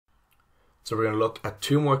So we're going to look at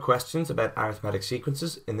 2 more questions about arithmetic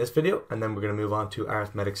sequences in this video, and then we're going to move on to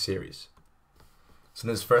arithmetic series. So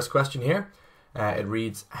in this first question here, it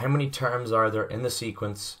reads, how many terms are there in the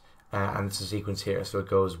sequence, and it's a sequence here, so it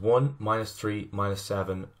goes 1, minus 3, minus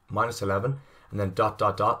 7, minus 11, and then dot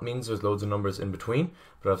dot dot means there's loads of numbers in between,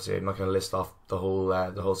 but obviously I'm not going to list off the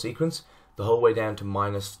whole sequence, the whole way down to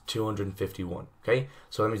minus 251, okay?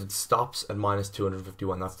 So that means it stops at minus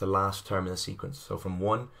 251, that's the last term in the sequence, so from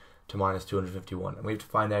 1 to minus 251, and we have to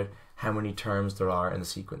find out how many terms there are in the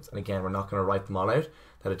sequence. And again, we're not going to write them all out,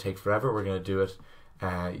 that'll take forever, we're going to do it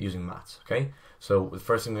using maths, okay? So the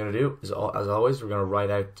first thing we're going to do is, as always, we're going to write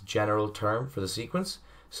out the general term for the sequence.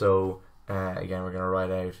 So again, we're going to write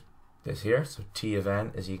out this here, so t of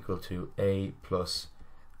n is equal to a plus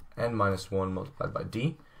n minus 1 multiplied by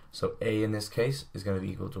d. So a in this case is going to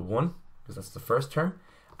be equal to 1, because that's the first term,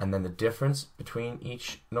 and then the difference between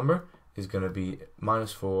each number is going to be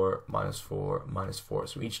minus 4, minus 4, minus 4.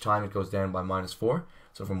 So each time it goes down by minus 4.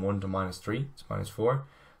 So from 1 to minus 3, it's minus 4.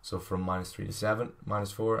 So from minus 3 to 7,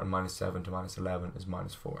 minus 4, and minus 7 to minus 11 is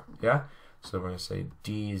minus 4. Yeah? So we're going to say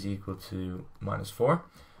d is equal to minus 4.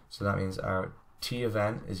 So that means our t of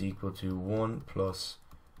n is equal to 1 plus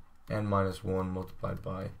n minus 1 multiplied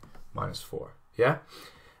by minus 4. Yeah?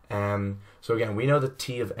 So again, we know that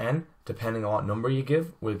t of n, depending on what number you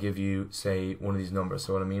give, will give you, say, one of these numbers.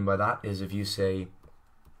 So what I mean by that is if you say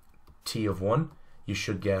t of 1, you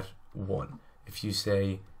should get 1. If you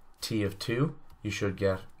say t of 2, you should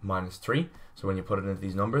get minus 3. So when you put it into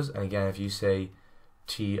these numbers, and again, if you say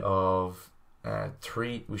t of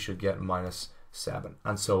 3, we should get minus 7,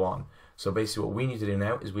 and so on. So basically what we need to do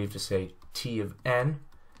now is we have to say t of n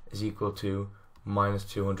is equal to minus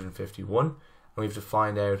 251, and we have to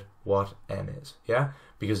find out what n is, yeah?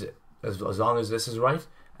 Because as long as this is right,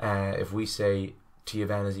 if we say t of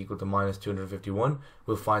n is equal to minus 251,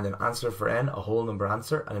 we'll find an answer for n, a whole number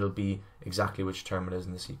answer, and it'll be exactly which term it is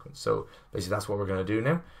in the sequence. So basically that's what we're going to do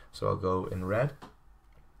now. So I'll go in red,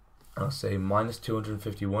 and I'll say minus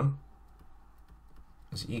 251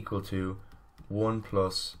 is equal to 1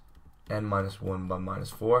 plus n minus 1 by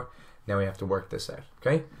minus 4. Now we have to work this out,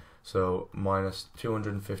 okay? So minus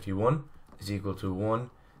 251 is equal to 1.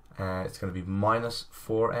 It's going to be minus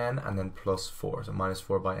 4n and then plus 4. So minus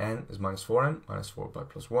 4 by n is minus 4n, minus 4 by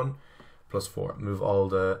plus 1, plus 4. Move all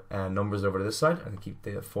the numbers over to this side and keep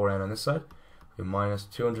the 4n on this side. We have minus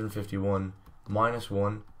 251 minus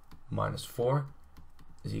 1 minus 4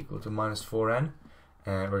 is equal to minus 4n.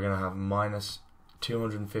 And we're going to have minus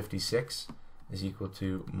 256 is equal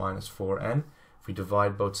to minus 4n. If we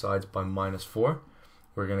divide both sides by minus 4,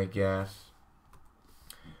 we're going to get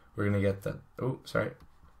that,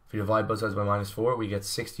 if we divide both sides by minus 4, we get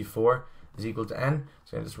 64 is equal to n.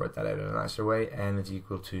 So I'll just write that out in a nicer way. N is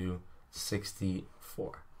equal to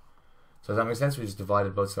 64. So does that make sense? We just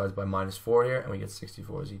divided both sides by minus 4 here, and we get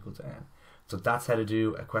 64 is equal to n. So that's how to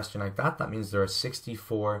do a question like that. That means there are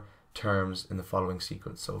 64 terms in the following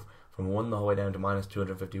sequence. So from 1 the whole way down to minus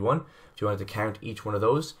 251. If you wanted to count each one of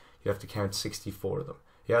those, you have to count 64 of them.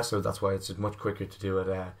 Yeah, so that's why it's much quicker to do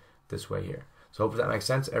it this way here. So hopefully that makes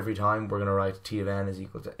sense. Every time we're going to write t of n is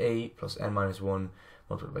equal to a plus n minus 1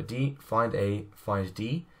 multiplied by d. Find a, find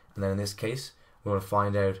d, and then in this case we want to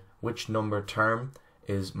find out which number term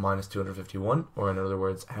is minus 251, or in other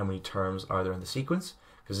words, how many terms are there in the sequence,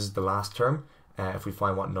 because this is the last term. If we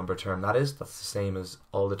find what number term that is, that's the same as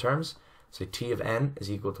all the terms. So t of n is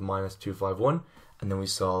equal to minus 251, and then we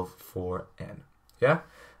solve for n. Yeah?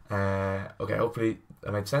 Okay, hopefully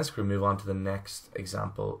that made sense. We'll move on to the next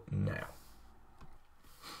example now.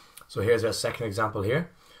 So here's our second example here.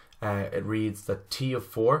 It reads that t of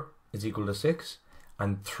 4 is equal to 6,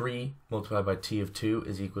 and 3 multiplied by t of 2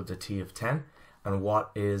 is equal to t of 10. And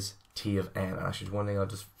what is t of n? And actually, one thing I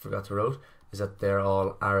just forgot to write is that they're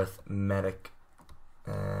all arithmetic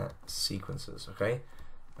sequences, okay?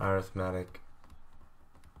 Arithmetic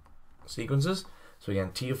sequences. So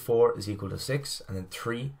again, t of 4 is equal to 6, and then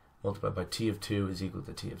 3 multiplied by t of 2 is equal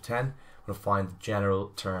to t of 10. We'll find the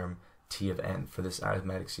general term t of n for this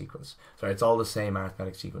arithmetic sequence. So it's all the same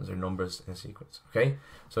arithmetic sequence, or numbers in a sequence, okay?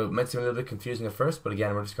 So it might seem a little bit confusing at first, but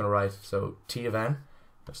again, we're just going to write, so t of n,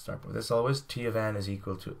 let's start with this always, t of n is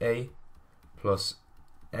equal to a plus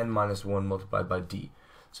n minus 1 multiplied by d.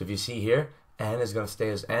 So if you see here, n is going to stay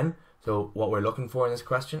as n, so what we're looking for in this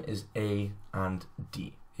question is a and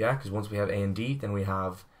d, yeah? Because once we have a and d, then we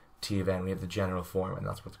have t of n, we have the general form, and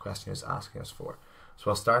that's what the question is asking us for.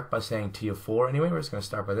 So I'll start by saying t of 4 anyway. We're just going to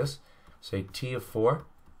start by this. Say t of 4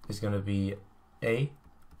 is going to be a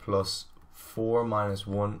plus 4 minus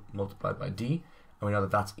 1 multiplied by d, and we know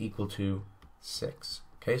that that's equal to 6.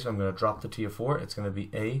 Okay, so I'm going to drop the t of 4. It's going to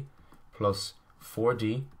be a plus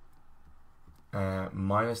 4d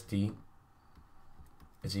minus d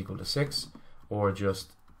is equal to 6, or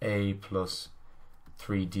just a plus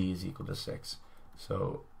 3d is equal to 6.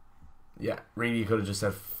 So yeah, really you could have just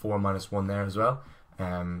said 4 minus 1 there as well.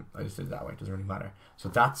 I just did it that way, it doesn't really matter. So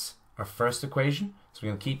that's our first equation, so we're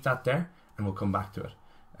going to keep that there and we'll come back to it.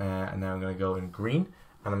 And now I'm going to go in green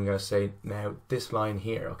and I'm going to say now this line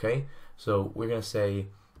here, okay? So we're going to say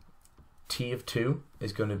t of 2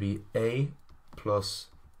 is going to be a plus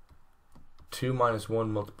 2 minus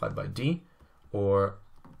 1 multiplied by d, or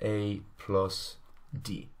a plus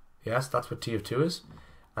d. Yes, that's what t of 2 is.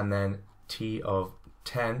 And then t of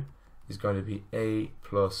 10 is going to be a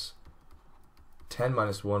plus 10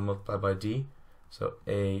 minus 1 multiplied by d, so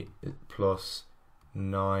a plus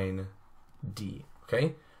 9d.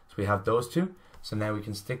 Okay, so we have those two. So now we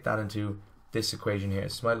can stick that into this equation here.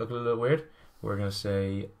 This might look a little weird. We're going to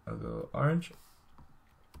say, I'll go orange,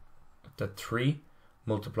 that 3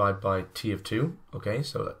 multiplied by t of 2. Okay,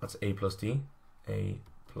 so that's a plus d. A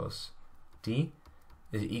plus d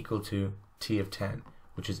is equal to t of 10,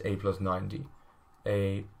 which is a plus 9d.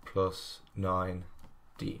 A plus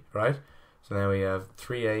 9d, right? So now we have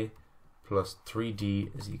 3a plus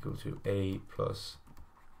 3d is equal to a plus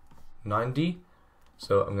 9d.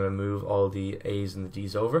 So I'm going to move all the a's and the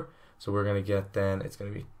d's over. So we're going to get then, it's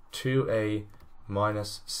going to be 2a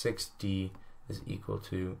minus 6d is equal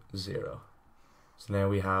to 0. So now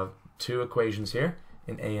we have two equations here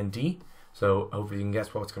in a and d. So hopefully you can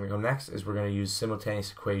guess what's going to go next is we're going to use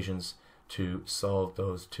simultaneous equations to solve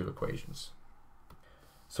those two equations.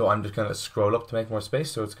 So I'm just going to scroll up to make more space.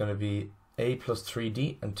 So it's going to be a plus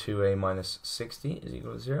 3d and 2a minus 6d is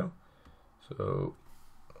equal to 0. So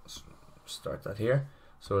let's start that here.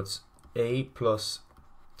 So it's a plus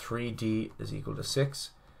 3d is equal to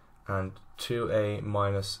 6 and 2a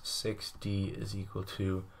minus 6d is equal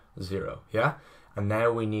to 0. Yeah? And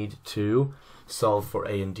now we need to solve for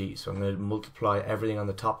a and d. So I'm going to multiply everything on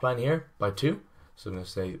the top line here by 2. So I'm going to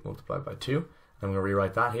say multiply by 2. I'm going to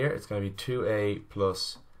rewrite that here. It's going to be 2a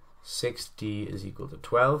plus 6d is equal to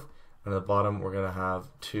 12. And at the bottom we're going to have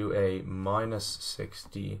 2a minus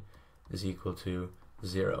 6d is equal to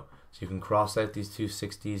 0. So you can cross out these two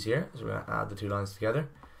 6d's here. So we're going to add the two lines together.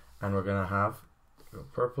 And we're going to have,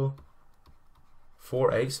 purple,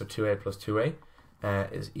 4a, so 2a plus 2a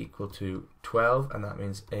is equal to 12. And that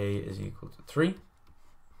means a is equal to 3.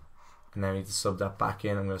 And now I need to sub that back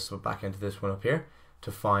in. I'm going to sub back into this one up here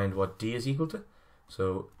to find what d is equal to.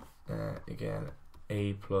 So again,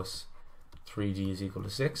 a plus 3d is equal to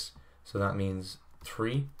 6. So that means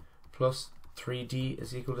 3 plus 3d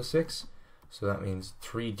is equal to 6. So that means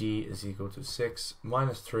 3d is equal to 6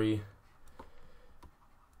 minus 3.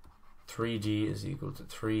 3d is equal to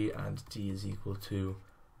 3 and d is equal to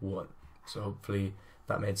 1. So hopefully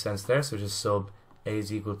that made sense there. So just sub a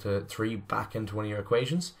is equal to 3 back into one of your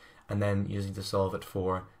equations, and then you just need to solve it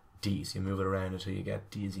for d. So you move it around until you get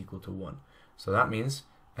d is equal to 1. So that means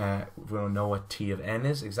we don't know what t of n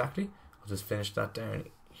is exactly. I'll just finish that down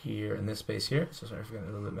here in this space here. So sorry for getting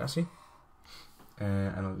a little bit messy.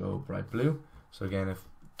 And I'll go bright blue. So again, if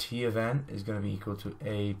t of n is going to be equal to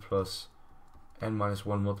a plus n minus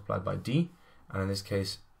 1 multiplied by d, and in this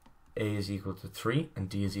case a is equal to 3 and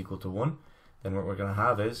d is equal to 1, then what we're going to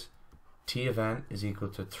have is t of n is equal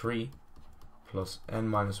to 3 plus n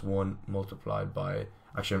minus 1 multiplied by,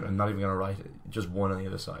 actually I'm not even going to write it, just 1 on the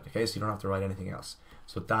other side, okay? So you don't have to write anything else.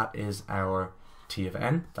 So that is our t of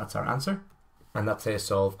n, that's our answer, and that's how you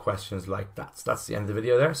solve questions like that. So that's the end of the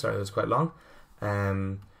video there. Sorry, it was quite long.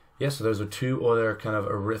 Yeah, so those are two other kind of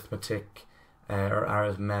arithmetic or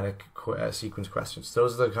arithmetic sequence questions.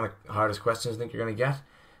 Those are the kind of hardest questions I think you're going to get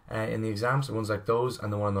in the exams, the ones like those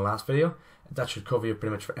and the one in the last video. That should cover you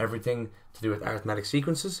pretty much for everything to do with arithmetic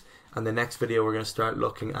sequences. And the next video we're going to start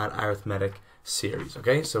looking at arithmetic series.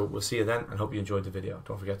 Okay, so we'll see you then and hope you enjoyed the video.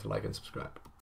 Don't forget to like and subscribe.